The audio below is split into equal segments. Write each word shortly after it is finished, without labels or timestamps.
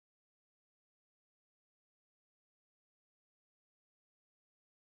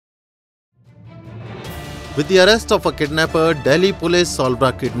With the arrest of a kidnapper, Delhi police solved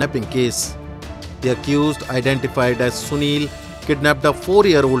a kidnapping case. The accused, identified as Sunil, kidnapped a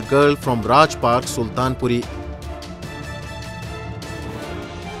 4-year-old girl from Raj Park, Sultanpuri.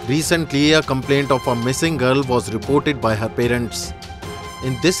 Recently, a complaint of a missing girl was reported by her parents.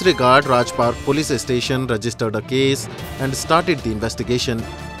 In this regard, Raj Park Police Station registered a case and started the investigation.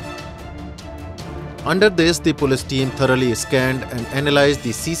 Under this, the police team thoroughly scanned and analysed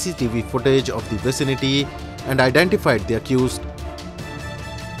the CCTV footage of the vicinity and identified the accused.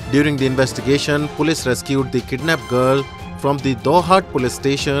 During the investigation, police rescued the kidnapped girl from the Doughat Police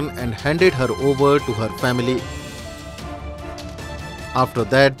Station and handed her over to her family. After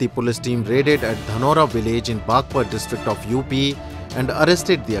that, the police team raided at Dhanaura village in Baghpat district of UP and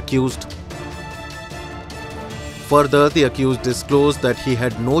arrested the accused. Further, the accused disclosed that he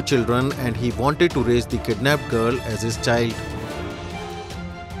had no children and he wanted to raise the kidnapped girl as his child.